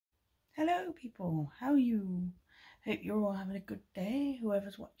Hello people, how are you? Hope you're all having a good day,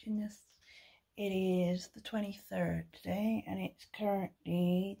 whoever's watching this. It is the 23rd today and it's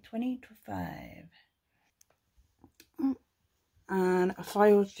currently 20 to 5. And a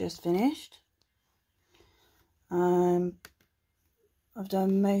file's just finished. I've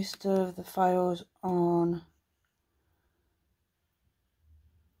done most of the files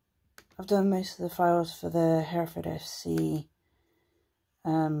for the Hereford FC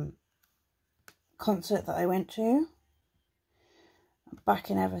concert that I went to. I'm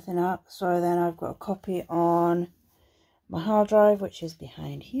backing everything up, so then I've got a copy on my hard drive, which is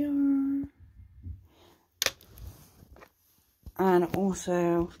behind here, and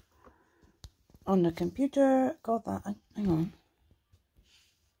also on the computer. God, hang on.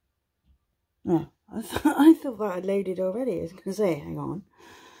 No, I thought that had loaded already. I was going to say, hang on.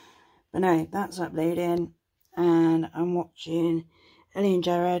 But no, that's uploading, and I'm watching Ellie and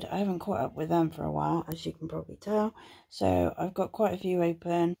Jared. I haven't caught up with them for a while, as you can probably tell. So I've got quite a few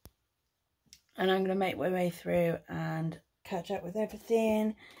open, and I'm going to make my way through and catch up with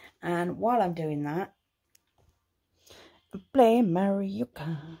everything. And while I'm doing that, play Mario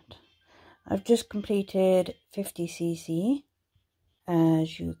Kart. I've just completed 50cc,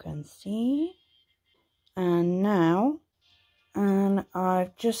 as you can see, and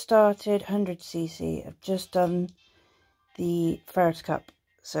I've just started 100cc. I've just done the first cup,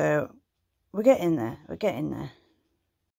 so we're getting there.